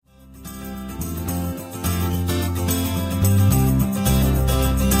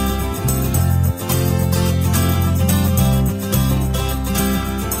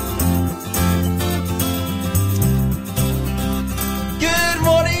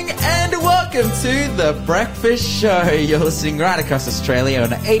welcome to The Breakfast Show. You're listening right across Australia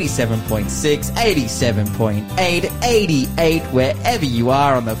on 87.6, 87.8, 88, wherever you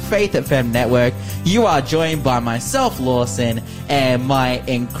are on the Faith FM network. You are joined by myself, Lawson, and my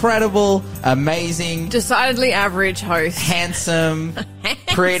incredible, amazing, decidedly average host. Handsome,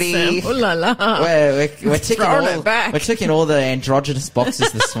 pretty. Ooh la la. We're ticking all the androgynous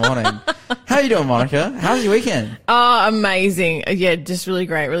boxes this morning. How are you doing, Monica? How's your weekend? Oh, amazing. Yeah, just really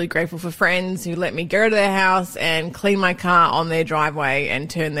great. Really grateful for friends who let me go to their house and clean my car on their driveway and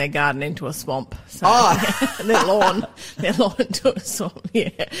turn their garden into a swamp. So, their lawn into a swamp. Yeah.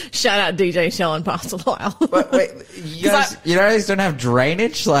 Shout out DJ Shell and Pastor Lyle. Wait, you guys don't have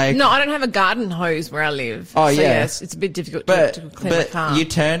drainage? No, I don't have a garden hose where I live. Oh, so, yeah. Yes, it's a bit difficult to clean my car. But you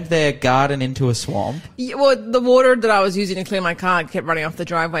turned their garden into a swamp? Yeah, well, the water that I was using to clean my car kept running off the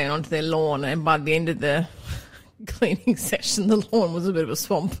driveway and onto their lawn, and by the end of the cleaning session, the lawn was a bit of a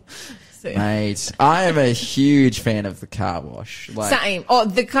swamp. So. Mate, I am a huge fan of the car wash. Same. Oh,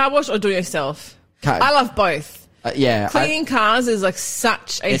 the car wash or do it yourself? I love both. Yeah. Cleaning cars is like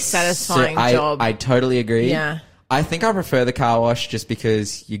such a satisfying job. I totally agree. Yeah. I think I prefer the car wash just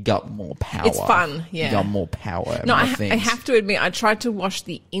because you got more power. It's fun, yeah. You got more power. No, I have to admit, I tried to wash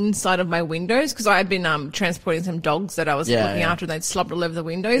the inside of my windows because I had been transporting some dogs that I was looking after, and they'd slobbed all over the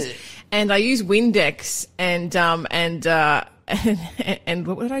windows. And I used Windex and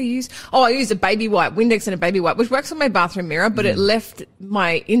what did I use? Oh, I used a baby wipe, Windex and a baby wipe, which works on my bathroom mirror, but it left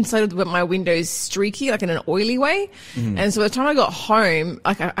my inside of my windows streaky, like in an oily way. And so by the time I got home,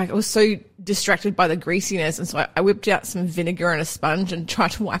 like I was so distracted by the greasiness, and so I whipped out some vinegar and a sponge and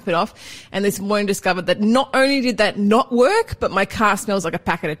tried to wipe it off. And this morning discovered that not only did that not work, but my car smells like a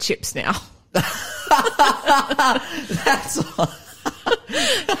packet of chips now. That's all.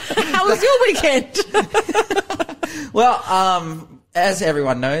 How was your weekend? Well, as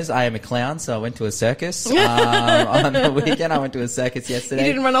everyone knows, I am a clown, so I went to a circus on the weekend. I went to a circus yesterday. You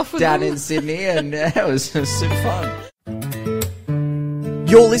didn't run off with down them? in Sydney, and it was super fun.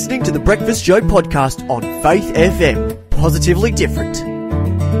 You're listening to the Breakfast Show podcast on Faith FM. Positively different.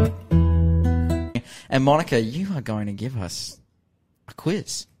 And Monica, you are going to give us a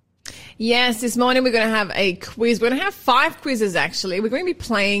quiz. Yes, this morning we're going to have a quiz. We're going to have 5 quizzes, actually. We're going to be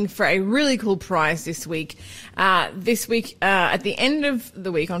playing for a really cool prize this week. At the end of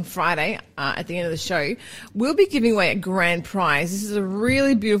the week, on Friday, at the end of the show, we'll be giving away a grand prize. This is a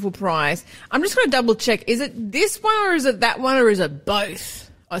really beautiful prize. I'm just going to double check. Is it this one or is it that one or is it both?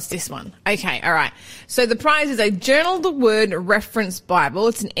 Oh, it's this one. Okay, all right. So the prize is a Journal the Word reference Bible.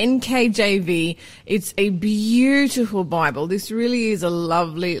 It's an NKJV. It's a beautiful Bible. This really is a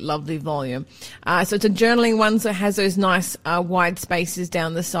lovely, lovely volume. So it's a journaling one, so it has those nice wide spaces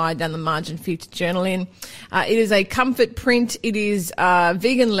down the side, down the margin for you to journal in. It is a comfort print. It is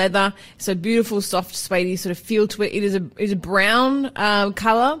vegan leather. So beautiful, soft, suede sort of feel to it. It is a brown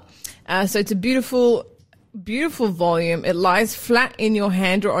color. So it's a beautiful volume. It lies flat in your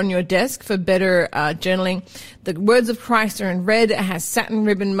hand or on your desk for better journaling. The words of Christ are in red. It has satin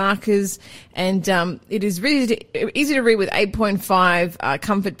ribbon markers, and it is easy to read with 8.5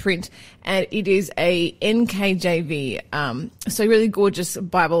 comfort print, and it is a NKJV. So really gorgeous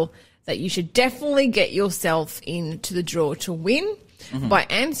Bible that you should definitely get yourself into the draw to win. By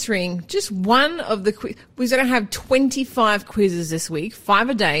answering just one of the quiz. We're going to have 25 quizzes this week,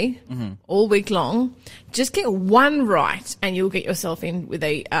 5 a day, all week long. Just get one right and you'll get yourself in with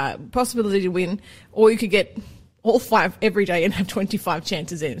a possibility to win, or you could get all 5 every day and have 25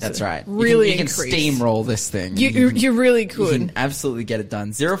 chances in. That's right. Really you can steamroll this thing. You really could. You can absolutely get it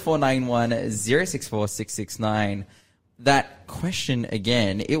done. 0491 064 669. That question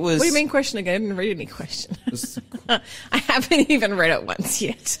again, it was... What do you mean question again? I didn't read any question. I haven't even read it once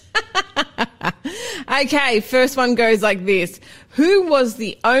yet. Okay, first one goes like this. Who was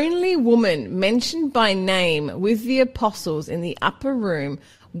the only woman mentioned by name with the apostles in the upper room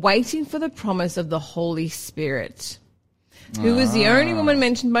waiting for the promise of the Holy Spirit? Who was the only woman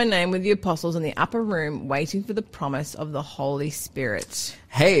mentioned by name with the apostles in the upper room waiting for the promise of the Holy Spirit?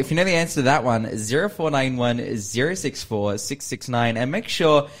 Hey, if you know the answer to that one, 0491 064 669. And make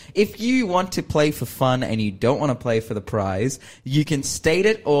sure, if you want to play for fun and you don't want to play for the prize, you can state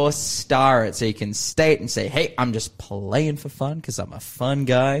it or star it. So you can state and say, hey, I'm just playing for fun because I'm a fun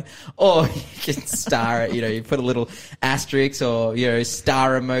guy. Or you can star it, you put a little asterisk or,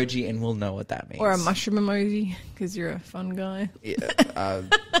 star emoji, and we'll know what that means. Or a mushroom emoji because you're a fun guy. Yeah,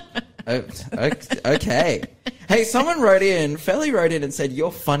 okay. Hey, someone Felly wrote in and said,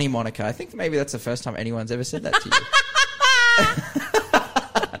 you're funny, Monica. I think maybe that's the first time anyone's ever said that to you.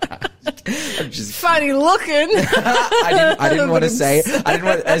 I'm just shiny looking. I didn't want to say.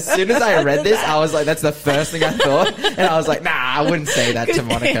 As soon as I read this, I was like, that's the first thing I thought, and I was like, nah, I wouldn't say that to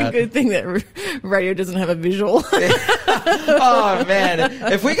Monica. Good thing that radio doesn't have a visual. Oh man,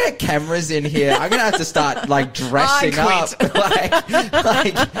 if we get cameras in here, I'm gonna have to start like dressing up.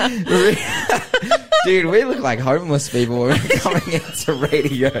 Dude, we look like homeless people when we're coming into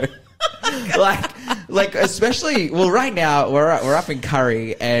radio. Like especially, well, right now we're up in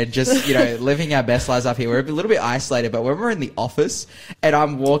Curry and just, living our best lives up here. We're a little bit isolated, but when we're in the office and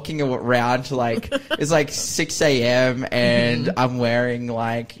I'm walking around to it's like 6 a.m. and I'm wearing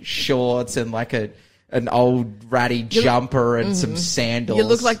like shorts and like an old ratty jumper and some sandals. You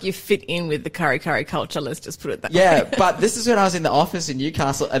look like you fit in with the curry culture. Let's just put it that way. Yeah, but this is when I was in the office in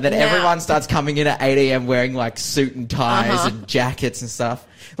Newcastle, and then everyone starts coming in at 8 a.m. wearing like suit and ties and jackets and stuff.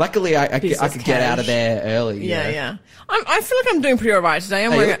 Luckily, I could get out of there early. Yeah. I feel like I'm doing pretty all right today. You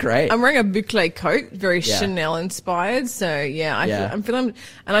look great. I'm wearing a boucle coat, very Chanel inspired. So I'm feeling,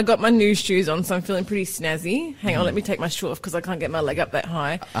 and I got my new shoes on, so I'm feeling pretty snazzy. Hang on, let me take my shoe off because I can't get my leg up that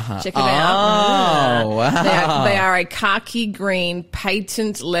high. Check it out. Oh, wow. They are a khaki green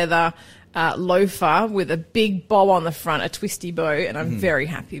patent leather loafer with a big bow on the front, a twisty bow, and I'm very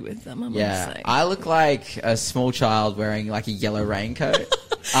happy with them, I must say. I look like a small child wearing like a yellow raincoat.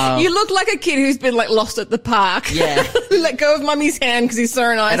 You look like a kid who's been like lost at the park. Yeah. Let go of mummy's hand because he saw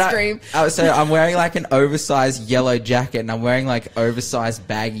an ice cream. So I'm wearing like an oversized yellow jacket and I'm wearing like oversized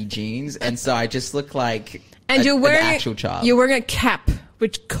baggy jeans. And so I just look like an actual child. You're wearing a cap,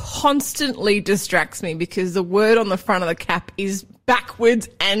 which constantly distracts me because the word on the front of the cap is backwards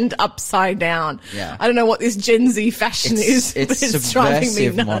and upside down. Yeah. I don't know what this Gen Z fashion is. It's driving me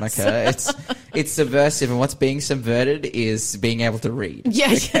subversive, nuts. Monica. It's subversive, and what's being subverted is being able to read.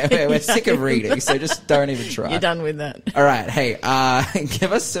 Yeah. We're sick of reading, so just don't even try. You're done with that. All right. Hey,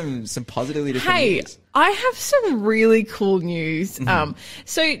 give us some positively different news. I have some really cool news.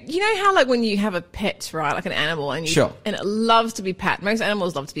 So you know how like when you have a pet, right, like an animal, and and it loves to be pat. Most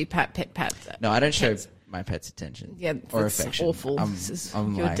animals love to be pat. No, I don't show my pet's attention. Yeah, or that's affection. awful.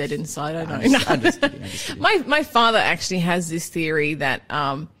 You're like, dead inside. I know. I'm just kidding. My father actually has this theory that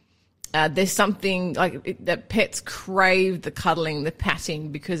there's something like that pets crave the cuddling, the patting,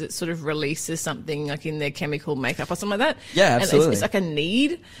 because it sort of releases something like in their chemical makeup or something like that. Yeah, absolutely. And it's like a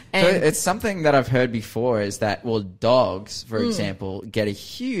need. And so it's something that I've heard before is that, well, dogs, for example, get a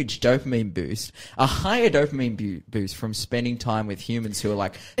huge dopamine boost, a higher dopamine boost from spending time with humans who are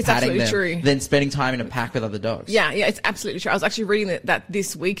like patting them than spending time in a pack with other dogs. Yeah, it's absolutely true. I was actually reading that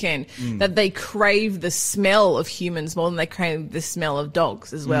this weekend, that they crave the smell of humans more than they crave the smell of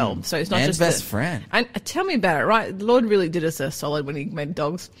dogs as well. So it's not Man's just best friend. And tell me about it, right? The Lord really did us a solid when he made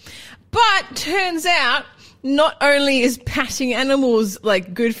dogs. But turns out, not only is patting animals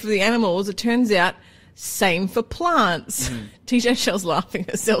like good for the animals, it turns out same for plants. TJ Shell's laughing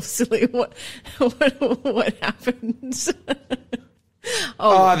herself silly. What happened?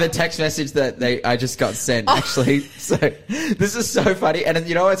 Oh, the text message that I just got sent, actually. So this is so funny. And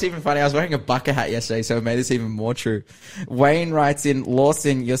you know what's even funny? I was wearing a bucket hat yesterday, so it made this even more true. Wayne writes in,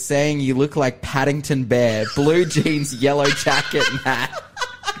 Lawson, you're saying you look like Paddington Bear, blue jeans, yellow jacket and hat.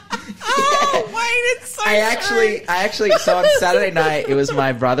 Oh, Wayne, it's so I actually, so on Saturday night, it was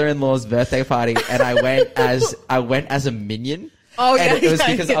my brother-in-law's birthday party, and I went as a minion. Oh, yeah, and it was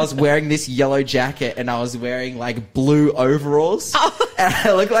because I was wearing this yellow jacket and I was wearing like blue overalls. And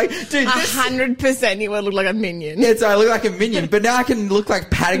I look like, dude, 100% you would look like a minion. Yeah, so I look like a minion, but now I can look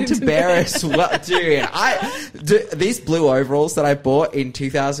like Paddington Bear as well. Dude, these blue overalls that I bought in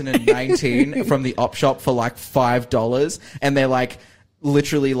 2019 from the op shop for like $5, and they're like,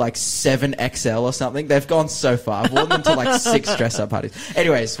 literally like 7XL or something. They've gone so far. I've worn them to like 6 dress-up parties.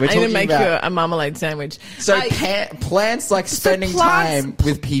 Anyways, we're talking about... I'm going to make you a marmalade sandwich. So plants like spending time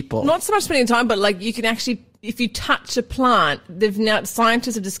with people. Not so much spending time, but like you can actually... If you touch a plant,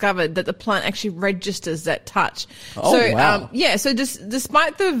 scientists have discovered that the plant actually registers that touch. Oh, wow. So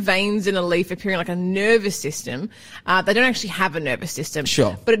despite the veins in a leaf appearing like a nervous system, they don't actually have a nervous system.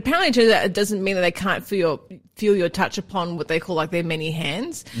 Sure. But apparently it turns out it doesn't mean that they can't feel your touch upon what they call like their many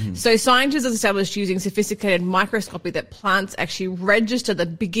hands. So scientists have established using sophisticated microscopy that plants actually register the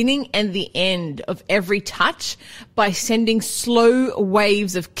beginning and the end of every touch by sending slow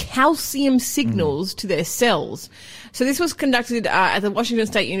waves of calcium signals to their cells. So this was conducted at the Washington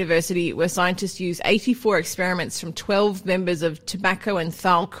State University, where scientists used 84 experiments from 12 members of tobacco and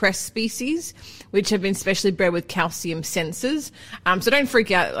thal cress species, which have been specially bred with calcium sensors. So don't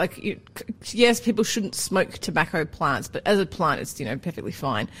freak out. Yes, people shouldn't smoke tobacco plants, but as a plant, it's perfectly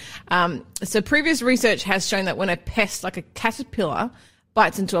fine. So previous research has shown that when a pest like a caterpillar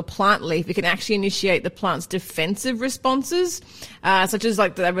bites into a plant leaf, it can actually initiate the plant's defensive responses, such as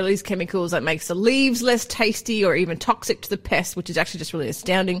like they release chemicals that makes the leaves less tasty or even toxic to the pest, which is actually just really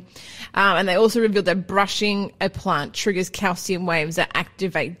astounding. And they also revealed that brushing a plant triggers calcium waves that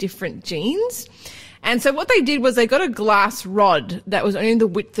activate different genes. And so what they did was they got a glass rod that was only the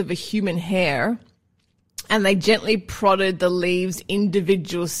width of a human hair, and they gently prodded the leaves'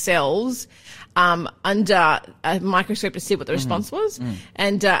 individual cells under a microscope to see what the response was.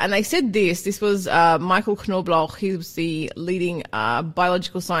 And they said this was Michael Knobloch. He was the leading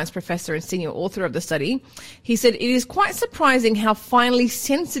biological science professor and senior author of the study. He said, it is quite surprising how finely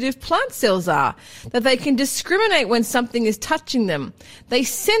sensitive plant cells are, that they can discriminate when something is touching them. They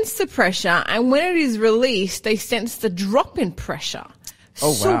sense the pressure, and when it is released, they sense the drop in pressure.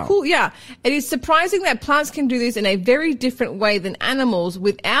 Oh, so wow. cool. Yeah. It is surprising that plants can do this in a very different way than animals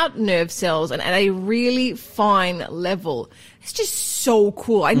without nerve cells and at a really fine level. It's just so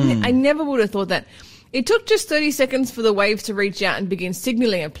cool. I never would have thought that. It took just 30 seconds for the waves to reach out and begin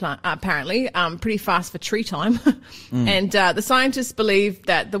signaling apparently, pretty fast for tree time. And the scientists believe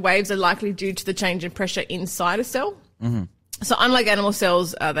that the waves are likely due to the change in pressure inside a cell. Mm-hmm. So unlike animal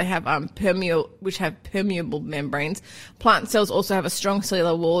cells, they have which have permeable membranes. Plant cells also have a strong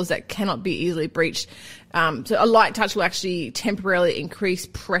cellular walls that cannot be easily breached. So a light touch will actually temporarily increase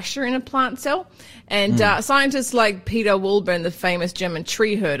pressure in a plant cell. And scientists like Peter Wohlborn, the famous German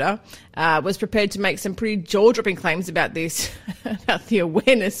tree herder, was prepared to make some pretty jaw-dropping claims about this, about the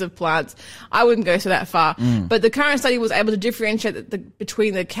awareness of plants. I wouldn't go so that far. But the current study was able to differentiate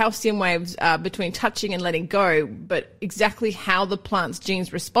between the calcium waves between touching and letting go, but exactly how the plant's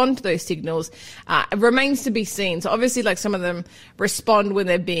genes respond to those signals remains to be seen. So obviously, like, some of them respond when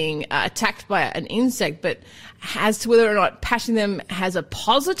they're being attacked by an insect, but as to whether or not patting them has a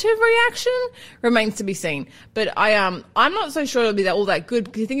positive reaction remains to be seen. But I'm not so sure it'll be all that good,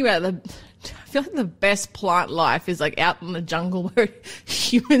 because you think about it, I feel like the best plant life is like out in the jungle where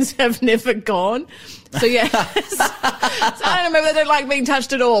humans have never gone. So yeah, so I don't know, maybe they don't like being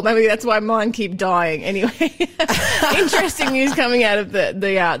touched at all. Maybe that's why mine keep dying. Anyway, interesting news coming out of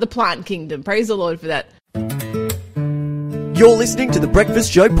the plant kingdom. Praise the Lord for that. You're listening to the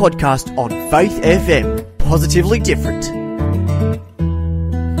Breakfast Show podcast on Faith FM. Positively different.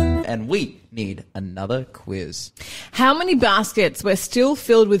 And we need another quiz. How many baskets were still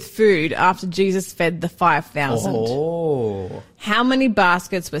filled with food after Jesus fed the 5,000? Oh. How many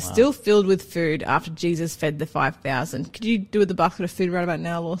baskets were still filled with food after Jesus fed the 5,000? Could you do the basket of food right about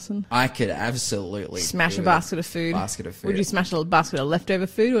now, Lawson? I could absolutely Smash a basket of food. Would you smash a basket of leftover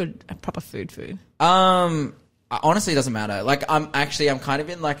food or a proper food? Honestly, it doesn't matter. Like, I'm kind of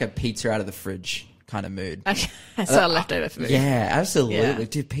in like a pizza out of the fridge kind of mood. Okay, so leftover food. Yeah, absolutely. Yeah.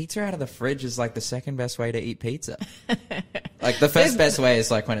 Dude, pizza out of the fridge is like the second best way to eat pizza. Like, the first best way is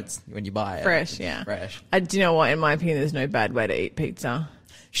like when you buy it. Fresh, yeah. Fresh. Do you know what? In my opinion, there's no bad way to eat pizza.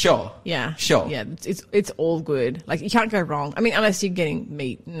 Sure. Yeah. Sure. Yeah, it's all good. Like, you can't go wrong. I mean, unless you're getting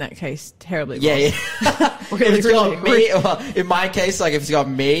meat, in that case, terribly wrong. Yeah. Well, in my case, like, if it's got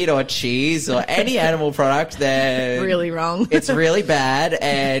meat or cheese or any animal product, then really wrong. It's really bad,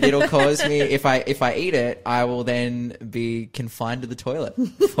 and it'll cause me, if I eat it, I will then be confined to the toilet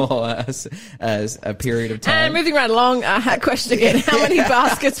for as a period of time. And moving right along, question again. How many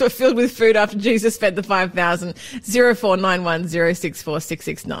baskets were filled with food after Jesus fed the 5,000? 0491 064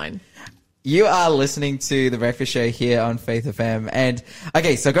 669. You are listening to The Breakfast Show here on Faith FM. And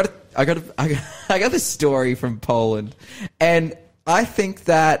okay, so I got this story from Poland, and I think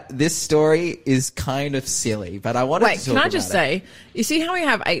that this story is kind of silly, but I wanted to talk about it. Wait, can I just say, you see how we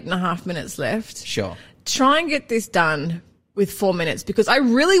have 8.5 minutes left? Sure. Try and get this done with 4 minutes, because I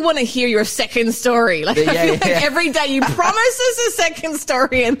really want to hear your second story. Like, I feel like every day you promise us a second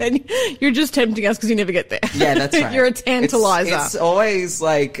story and then you're just tempting us because you never get there. Yeah, that's right. You're a tantalizer. It's always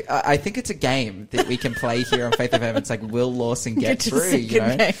like, I think it's a game that we can play here on Faith FM. It's like, will Lawson get through? You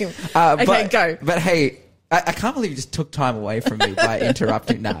know? Game. Okay, go. But hey, I can't believe you just took time away from me by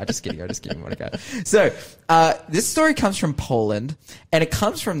interrupting. Nah, just kidding. I want to go. So, this story comes from Poland, and it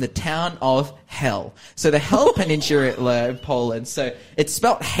comes from the town of Hel. So the Hel Peninsula in Poland. So it's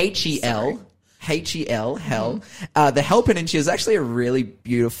spelled H-E-L, Hel. The Hel Peninsula is actually a really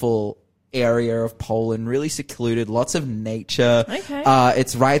beautiful area of Poland, really secluded, lots of nature. Okay.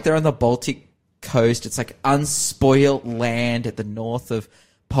 It's right there on the Baltic coast. It's like unspoiled land at the north of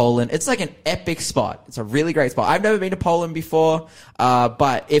Poland. It's like an epic spot. It's a really great spot. I've never been to Poland before,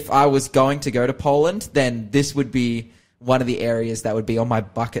 but if I was going to go to Poland, then this would be one of the areas that would be on my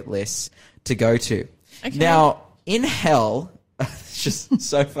bucket list to go to. Okay. Now, in Hel, it's just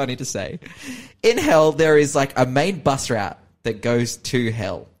so funny to say, in Hel, there is like a main bus route that goes to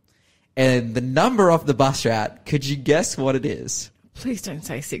hell. And the number of the bus route, could you guess what it is? Please don't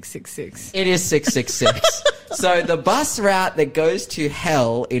say 666. It is 666. So the bus route that goes to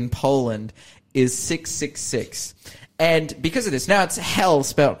hell in Poland is 666. And because of this, now it's hell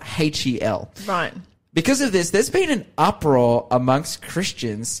spelled H-E-L. Right. Because of this, there's been an uproar amongst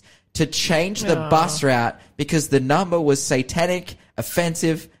Christians to change the bus route because the number was satanic,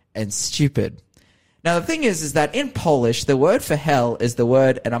 offensive, and stupid. Now, the thing is that in Polish, the word for hell is the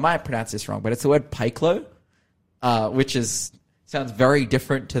word, and I might pronounce this wrong, but it's the word piekło, which sounds very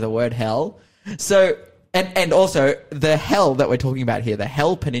different to the word hell. So, and also, the hell that we're talking about here, the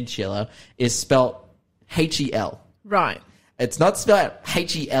Hell Peninsula, is spelled H-E-L. Right. It's not spelled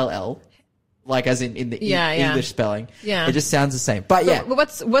H-E-L-L, like as in the English spelling. Yeah. It just sounds the same. But yeah.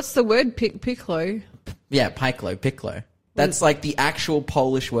 What's the word? Piekło? Yeah, piekło. That's like the actual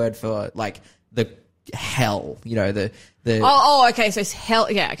Polish word for like the hell, the okay, so it's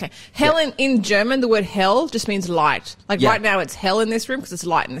hell. Yeah, okay. Hell in German, the word hell just means light. Like right now it's hell in this room because it's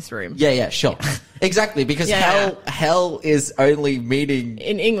light in this room. Yeah, sure. Exactly, because hell is only meaning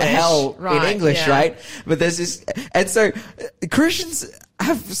in English. Hell in English, right? But there's this, and so Christians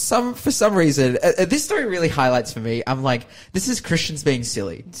have for some reason, this story really highlights for me. I'm like, this is Christians being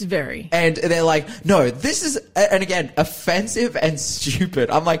silly. It's very. And they're like, no, this is, and again, offensive and stupid.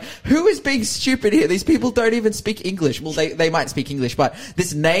 I'm like, who is being stupid here? These people don't even speak English. Well, they might speak English, but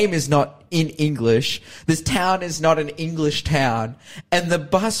this name is not in English. This town is not an English town. And the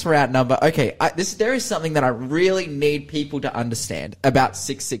bus route number, okay, there is something that I really need people to understand about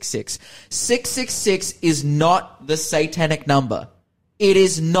 666. 666 is not the satanic number. It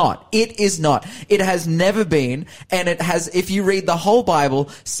is not. It is not. It has never been. And it has, if you read the whole Bible,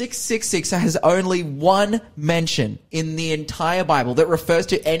 666 has only one mention in the entire Bible that refers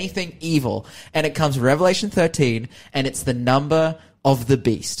to anything evil. And it comes from Revelation 13, and it's the number of the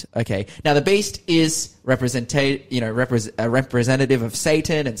beast. Okay. Now the beast is a representative of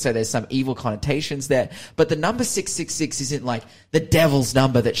Satan, and so there's some evil connotations there. But the number 666 isn't like the devil's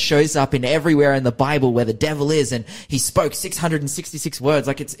number that shows up in everywhere in the Bible where the devil is, and he spoke 666 words.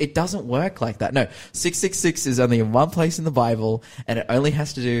 Like it doesn't work like that. No, 666 is only in one place in the Bible, and it only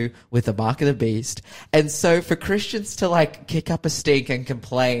has to do with the mark of the beast. And so for Christians to like kick up a stink and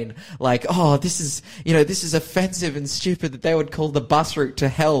complain like, oh, this is offensive and stupid that they would call the bus route to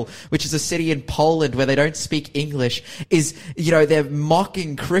hell, which is a city in Poland where they don't speak English, is, they're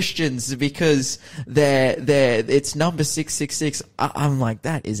mocking Christians because it's number 666. I'm like,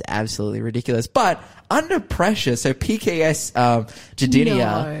 that is absolutely ridiculous. But under pressure, so PKS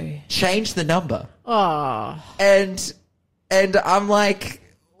Jedinia changed the number. Oh. And I'm like,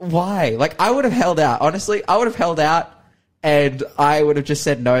 why? Like, I would have held out. Honestly, I would have held out. And I would have just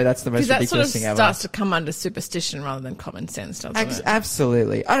said, no, that's the most ridiculous thing ever. That sort of starts to come under superstition rather than common sense, doesn't it?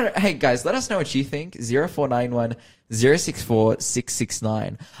 Absolutely. Hey, guys, let us know what you think. 0491 064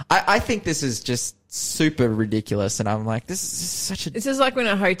 669. I think this is just super ridiculous, and I'm like, this is such a... This is like when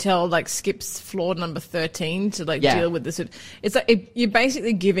a hotel like skips floor number 13 to deal with this. It's like you're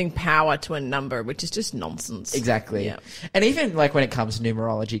basically giving power to a number, which is just nonsense. Exactly. Yeah. And even like when it comes to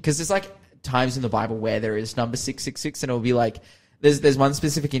numerology, because there's like times in the Bible where there is number 666, and it'll be like, there's one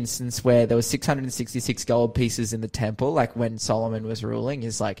specific instance where there was 666 gold pieces in the temple, like when Solomon was ruling,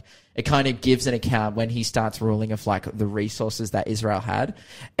 is like, it kind of gives an account when he starts ruling of like the resources that Israel had.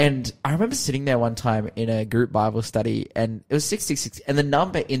 And I remember sitting there one time in a group Bible study, and it was 666, and the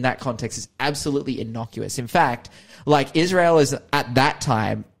number in that context is absolutely innocuous. In fact, like Israel is at that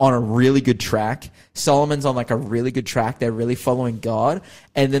time on a really good track. Solomon's on like a really good track. They're really following God.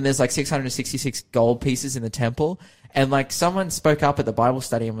 And then there's like 666 gold pieces in the temple. And like someone spoke up at the Bible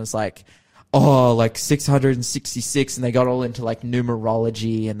study and was like, oh, like 666, and they got all into like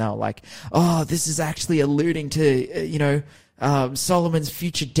numerology, and they were like, oh, this is actually alluding to, Solomon's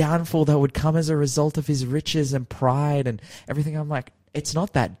future downfall that would come as a result of his riches and pride and everything. I'm like, it's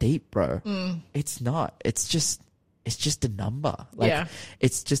not that deep, bro. It's not. It's just a number. Like,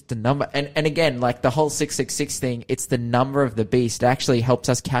 it's just a number. And again, like the whole 666 thing, it's the number of the beast. It actually helps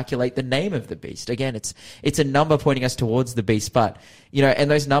us calculate the name of the beast. Again, it's a number pointing us towards the beast, but,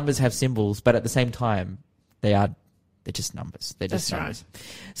 and those numbers have symbols, but at the same time, they're just numbers. They're just numbers. Right.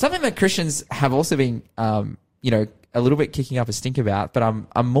 Something that Christians have also been, a little bit kicking up a stink about, but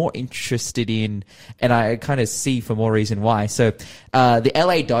I'm more interested in, and I kind of see for more reason why. So, the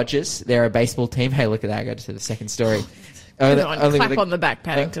LA Dodgers, they're a baseball team. Hey, look at that. I go to the second story. Clap on the back,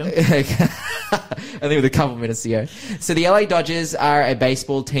 Paddington. Only with a couple minutes to go. So the LA Dodgers are a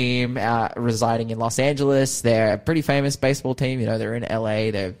baseball team residing in Los Angeles. They're a pretty famous baseball team. They're in LA.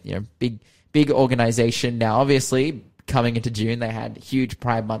 They're, big organization. Now, obviously, coming into June, they had huge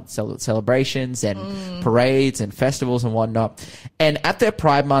Pride Month celebrations and parades and festivals and whatnot. And at their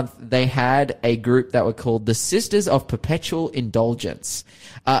Pride Month, they had a group that were called the Sisters of Perpetual Indulgence.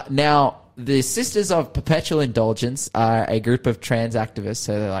 Now, the Sisters of Perpetual Indulgence are a group of trans activists,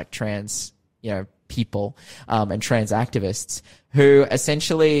 so they're like trans, people, and trans activists who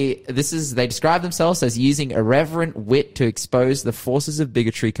essentially, they describe themselves as using irreverent wit to expose the forces of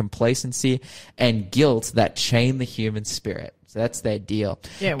bigotry, complacency, and guilt that chain the human spirit. So that's their deal.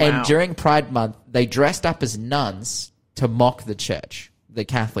 Yeah, wow. And during Pride Month, they dressed up as nuns to mock the church, the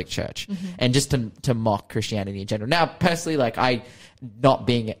Catholic Church, and just to mock Christianity in general. Now, personally, I'm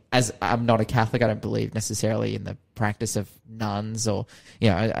not a Catholic, I don't believe necessarily in the practice of nuns, or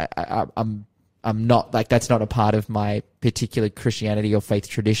I'm not, that's not a part of my particular Christianity or faith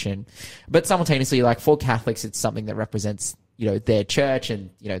tradition. But simultaneously, for Catholics, it's something that represents, their church and,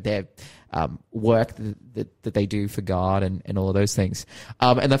 their work that they do for God and all of those things.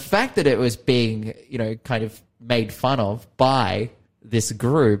 And the fact that it was being, kind of made fun of by this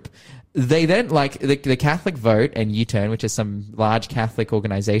group, they then, the Catholic Vote and U-Turn, which is some large Catholic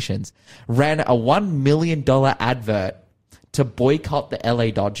organizations, ran a $1 million advert to boycott the LA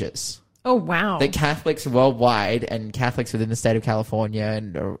Dodgers. Oh, wow. That Catholics worldwide and Catholics within the state of California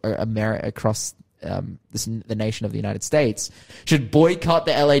and America across the nation of the United States should boycott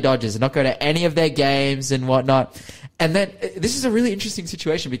the LA Dodgers and not go to any of their games and whatnot. And then this is a really interesting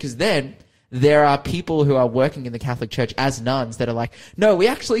situation, because then there are people who are working in the Catholic Church as nuns that are like, no, we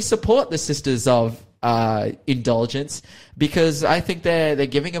actually support the Sisters of Indulgence because I think they're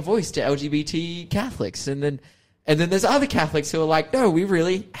giving a voice to LGBT Catholics. And then there's other Catholics who are like, no, we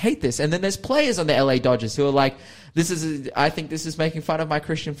really hate this. And then there's players on the LA Dodgers who are like, I think this is making fun of my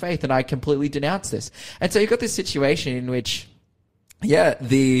Christian faith and I completely denounce this. And so you've got this situation in which,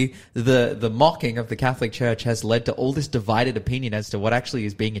 the mocking of the Catholic Church has led to all this divided opinion as to what actually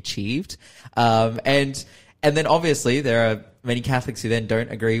is being achieved. And then obviously there are many Catholics who then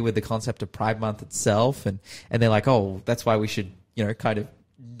don't agree with the concept of Pride Month itself. And they're like, oh, that's why we should, kind of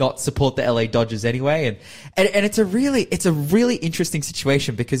not support the LA Dodgers anyway. And it's a really interesting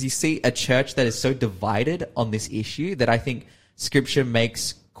situation, because you see a church that is so divided on this issue that I think Scripture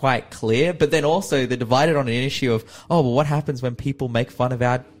makes quite clear, but then also they're divided on an issue of, oh, well, what happens when people make fun of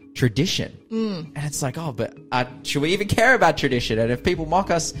our tradition? And it's like, oh, but should we even care about tradition? And if people mock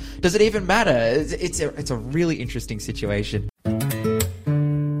us, does it even matter? It's a really interesting situation.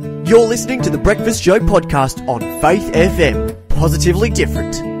 You're listening to the Breakfast Show podcast on Faith FM. Positively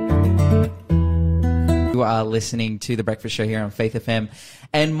different. You are listening to the Breakfast Show here on Faith FM.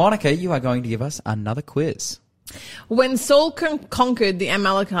 And Monica, you are going to give us another quiz. When Saul conquered the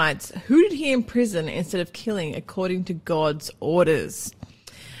Amalekites, who did he imprison instead of killing according to God's orders?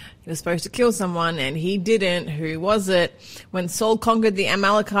 He was supposed to kill someone and he didn't. Who was it? When Saul conquered the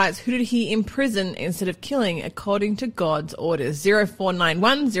Amalekites, who did he imprison instead of killing according to God's orders?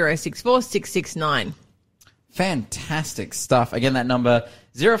 0491 064 669. Fantastic stuff. Again, that number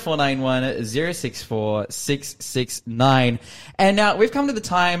 0491 064 669. And now we've come to the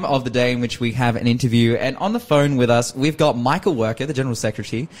time of the day in which we have an interview, and on the phone with us we've got Michael Worker, the General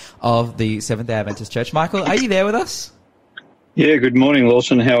Secretary of the Seventh-day Adventist Church. Michael, are you there with us? Yeah, good morning,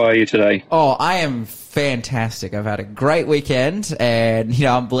 Lawson. How are you today? Oh, I am fantastic. I've had a great weekend, and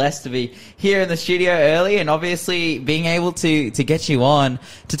I'm blessed to be here in the studio early, and obviously being able to get you on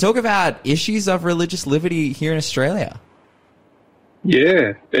to talk about issues of religious liberty here in Australia.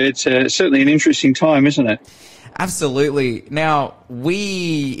 Yeah, it's certainly an interesting time, isn't it? Absolutely. Now,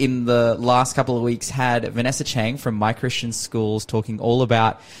 we, in the last couple of weeks, had Vanessa Chang from My Christian Schools talking all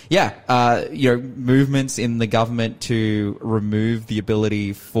about, movements in the government to remove the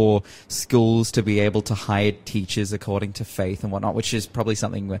ability for schools to be able to hire teachers according to faith and whatnot, which is probably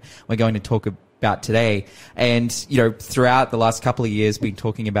something we're going to talk about today. And, throughout the last couple of years, been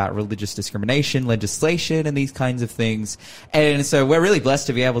talking about religious discrimination, legislation, and these kinds of things. And so we're really blessed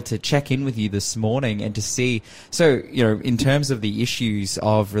to be able to check in with you this morning and to see, in terms of the issues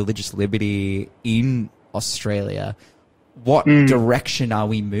of religious liberty in Australia, what direction are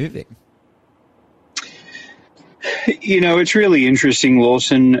we moving? It's really interesting,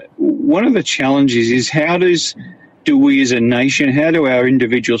 Lawson. One of the challenges is how do we as a nation, how do our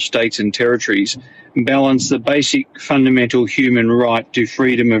individual states and territories balance the basic fundamental human right to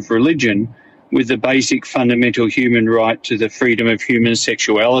freedom of religion with the basic fundamental human right to the freedom of human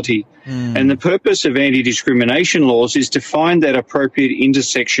sexuality? And the purpose of anti-discrimination laws is to find that appropriate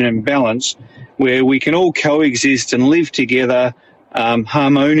intersection and balance where we can all coexist and live together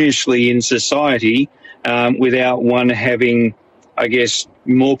harmoniously in society without one having, I guess,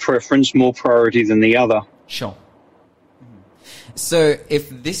 more preference, more priority than the other. Sure. So if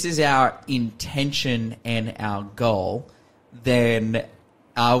this is our intention and our goal, then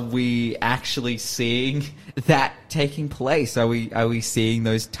are we actually seeing that taking place? Are we seeing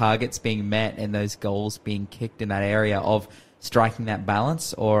those targets being met and those goals being kicked in that area of striking that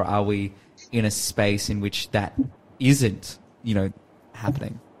balance, or are we in a space in which that isn't,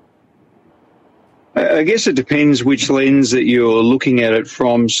 happening? I guess it depends which lens that you're looking at it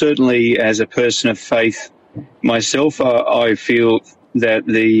from. Certainly, as a person of faith myself, I feel that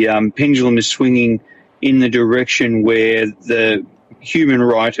the pendulum is swinging in the direction where the human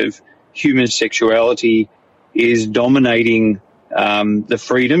right of human sexuality is dominating the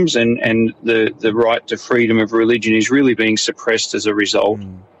freedoms, and the right to freedom of religion is really being suppressed as a result.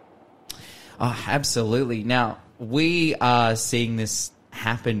 Oh, absolutely. Now, we are seeing this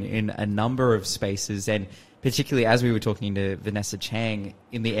happen in a number of spaces, and particularly as we were talking to Vanessa Chang,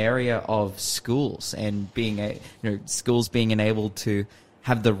 in the area of schools and being schools being enabled to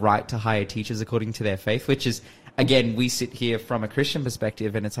have the right to hire teachers according to their faith, which is, again, we sit here from a Christian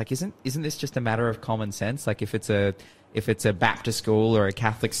perspective, and it's like, isn't this just a matter of common sense? Like, if it's a Baptist school or a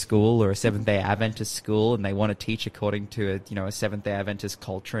Catholic school or a Seventh-day Adventist school, and they want to teach according to a Seventh-day Adventist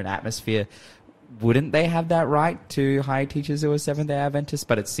culture and atmosphere, wouldn't they have that right to hire teachers who are Seventh-day Adventists?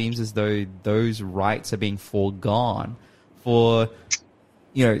 But it seems as though those rights are being foregone for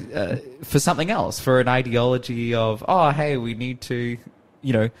something else, for an ideology of, hey, we need to,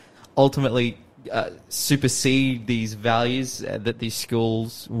 ultimately supersede these values that these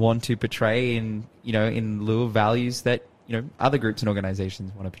schools want to portray in lieu of values that, other groups and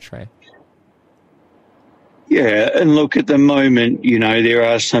organizations want to portray. Yeah, and look, at the moment, there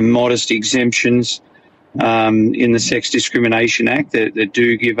are some modest exemptions in the Sex Discrimination Act that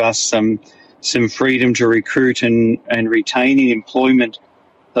do give us some freedom to recruit and retain in employment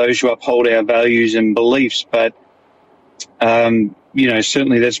those who uphold our values and beliefs. But,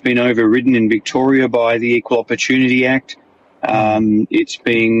 certainly that's been overridden in Victoria by the Equal Opportunity Act. It's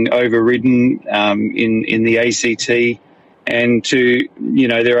being overridden in the ACT. And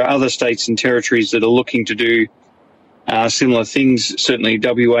there are other states and territories that are looking to do similar things. Certainly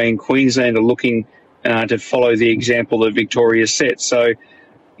WA and Queensland are looking to follow the example that Victoria set. So,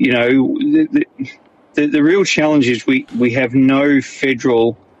 the real challenge is we have no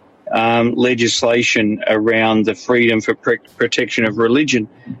federal legislation around the freedom for protection of religion.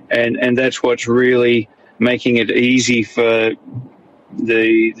 And that's what's really making it easy for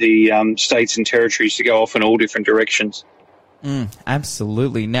the states and territories to go off in all different directions.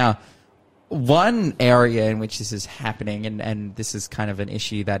 Absolutely. Now, one area in which this is happening, and this is kind of an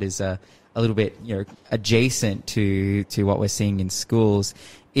issue that is a little bit adjacent to what we're seeing in schools,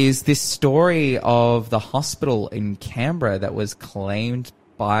 is this story of the hospital in Canberra that was claimed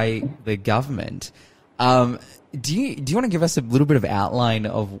by the government. Do you want to give us a little bit of outline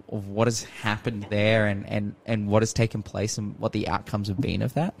of what has happened there and what has taken place and what the outcomes have been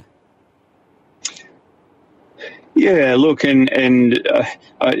of that? Yeah, look, and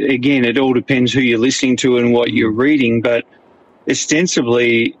again, it all depends who you're listening to and what you're reading, but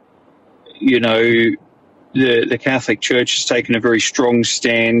ostensibly, the Catholic Church has taken a very strong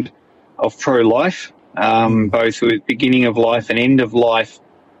stand of pro-life, both with beginning of life and end of life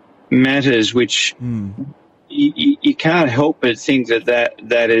matters, which you can't help but think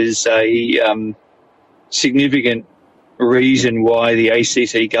that is a significant reason why the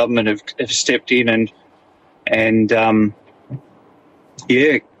ACT government have stepped in and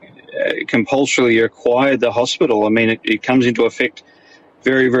compulsorily acquired the hospital. I mean, it comes into effect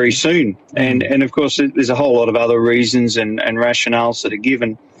very, very soon. And of course, there's a whole lot of other reasons and rationales that are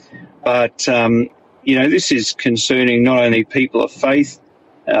given. But, this is concerning not only people of faith,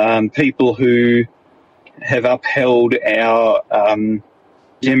 people who have upheld our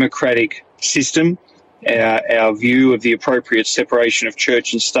democratic system, our view of the appropriate separation of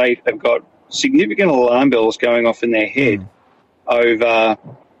church and state, have got significant alarm bells going off in their head over,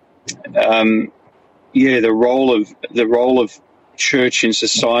 the role of church in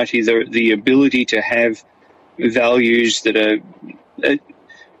society, the ability to have values that are,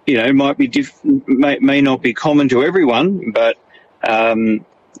 may not be common to everyone, but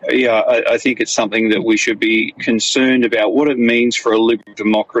I think it's something that we should be concerned about what it means for a liberal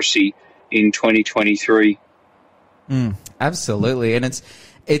democracy in 2023. Absolutely, and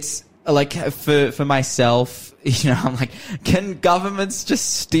it's. Like, for myself, I'm like, can governments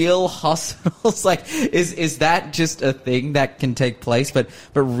just steal hospitals? Like, is that just a thing that can take place? But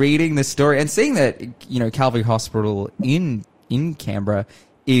reading the story and seeing that, Calvary Hospital in Canberra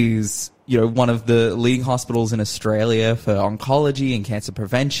is, you know, one of the leading hospitals in Australia for oncology and cancer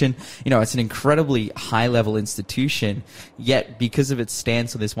prevention. You know, it's an incredibly high-level institution, yet because of its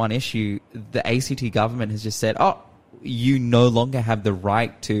stance on this one issue, the ACT government has just said, oh, you no longer have the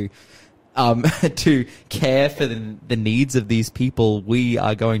right to to care for the needs of these people. We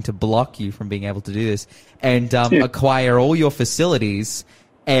are going to block you from being able to do this and acquire all your facilities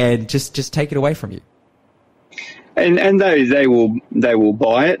and just take it away from you. And they will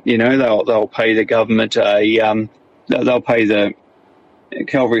buy it. You know, they'll pay the government they'll pay the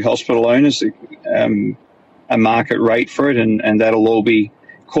Calvary Hospital owners a market rate for it, and that'll all be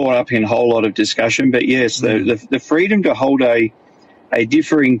caught up in a whole lot of discussion. But yes, the freedom to hold a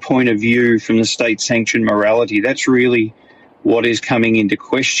differing point of view from the state-sanctioned morality, that's really what is coming into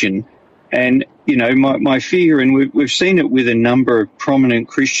question. And, you know, my fear, and we've seen it with a number of prominent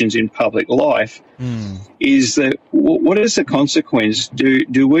Christians in public life, is that what is the consequence?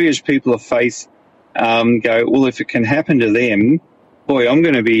 Do we as people of faith go, well, if it can happen to them, boy, I'm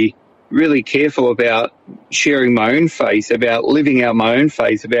going to be really careful about sharing my own faith, about living out my own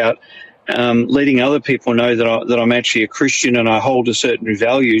faith, about letting other people know that I'm actually a Christian and I hold to certain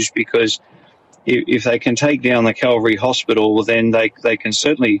values, because if they can take down the Calvary Hospital, well, then they can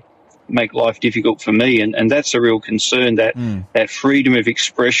certainly make life difficult for me. And that's a real concern, that freedom of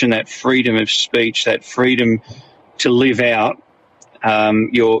expression, that freedom of speech, that freedom to live out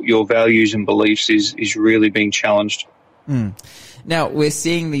your values and beliefs is really being challenged. Now, we're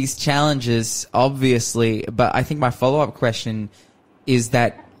seeing these challenges, obviously, but I think my follow-up question is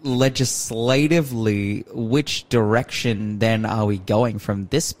that legislatively, which direction then are we going from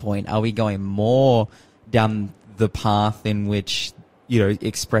this point? Are we going more down the path in which, you know,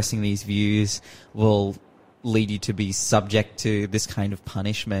 expressing these views will lead you to be subject to this kind of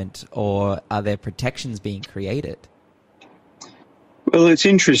punishment, or are there protections being created? Well, it's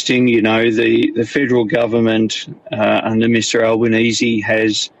interesting, you know, the federal government under Mr. Albanese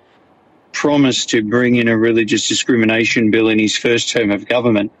has promised to bring in a religious discrimination bill in his first term of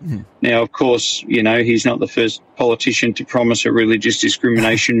government. Now, of course, you know, he's not the first politician to promise a religious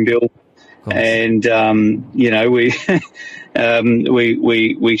discrimination bill. And, you know, we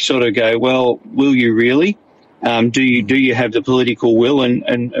sort of go, well, will you really? Do you have the political will?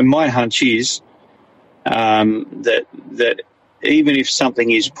 And my hunch is that even if something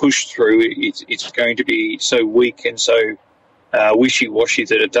is pushed through, it's going to be so weak and so wishy-washy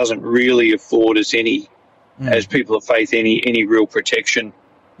that it doesn't really afford us any, as people of faith, any real protection.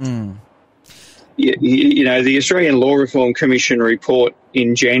 You know, the Australian Law Reform Commission report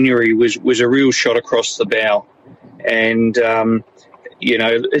in January was a real shot across the bow. And, you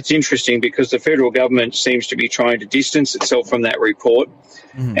know, it's interesting because the federal government seems to be trying to distance itself from that report.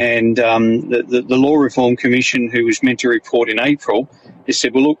 And the Law Reform Commission, who was meant to report in April, has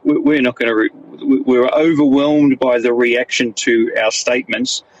said, well, look, we're not going to we're overwhelmed by the reaction to our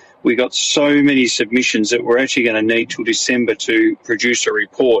statements. We got so many submissions that we're actually going to need till December to produce a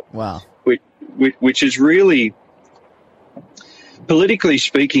report. Wow. Which is really, politically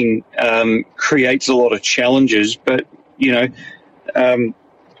speaking, creates a lot of challenges. But, you know,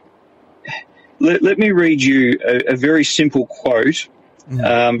 let me read you a very simple quote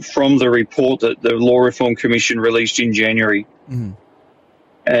from the report that the Law Reform Commission released in January.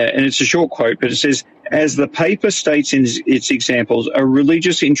 And it's a short quote, but it says, as the paper states in its examples, a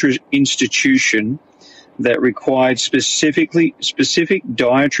religious institution that required specific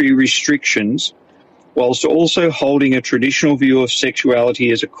dietary restrictions, whilst also holding a traditional view of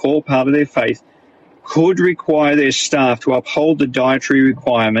sexuality as a core part of their faith, could require their staff to uphold the dietary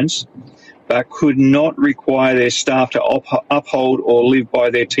requirements, but could not require their staff to uphold or live by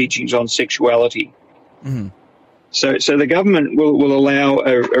their teachings on sexuality. So the government will allow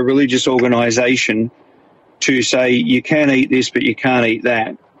a religious organisation to say you can eat this, but you can't eat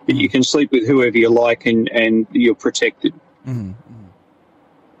that. But you can sleep with whoever you like, and you're protected.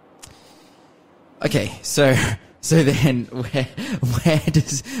 Okay, so then where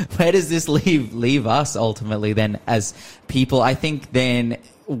does this leave us ultimately then as people? I think then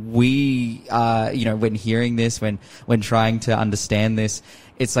we you know, when hearing this, when trying to understand this,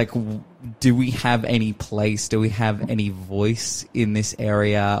 it's like, do we have any place? Do we have any voice in this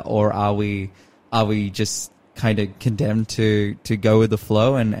area, or are we just kind of condemned to go with the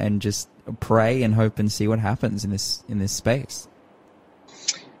flow and just pray and hope and see what happens in this space?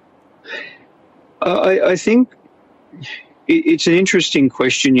 I think it's an interesting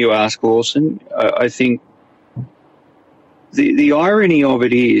question you ask, Lawson. I think the irony of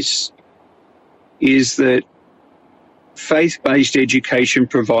it is that faith-based education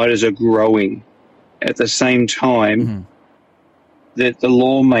providers are growing. At the same time, that the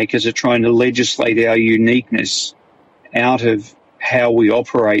lawmakers are trying to legislate our uniqueness out of how we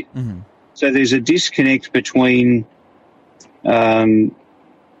operate. Mm-hmm. So there's a disconnect between the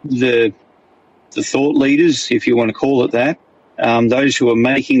thought leaders, if you want to call it that, those who are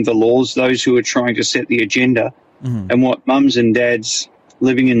making the laws, those who are trying to set the agenda, mm-hmm. and what mums and dads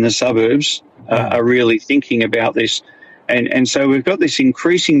living in the suburbs are really thinking about this. And so we've got this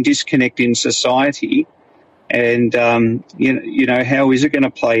increasing disconnect in society. And, you know, how is it going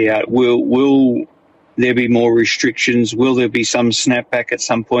to play out? Will there be more restrictions? Will there be some snapback at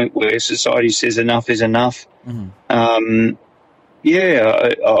some point where society says enough is enough? Mm-hmm.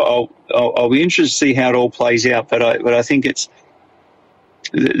 I'll be interested to see how it all plays out. But I think it's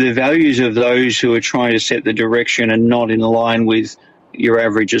the values of those who are trying to set the direction are not in line with your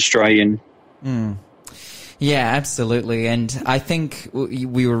average Australian. Mm. Yeah, absolutely. And I think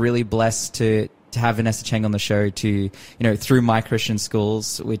we were really blessed to have Vanessa Cheng on the show through My Christian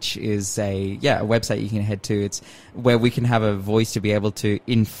Schools, which is a website you can head to. It's where we can have a voice to be able to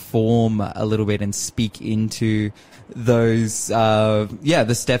inform a little bit and speak into those,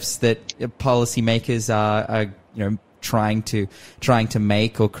 the steps that policymakers are trying to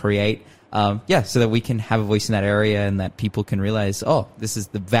make or create. So that we can have a voice in that area and that people can realize, this is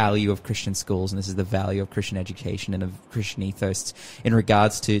the value of Christian schools and this is the value of Christian education and of Christian ethos in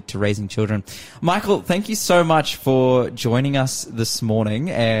regards to raising children. Michael, thank you so much for joining us this morning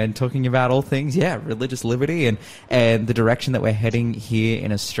and talking about all things, religious liberty and the direction that we're heading here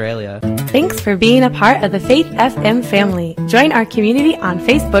in Australia. Thanks for being a part of the Faith FM family. Join our community on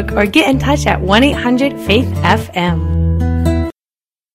Facebook or get in touch at 1-800-FAITH-FM.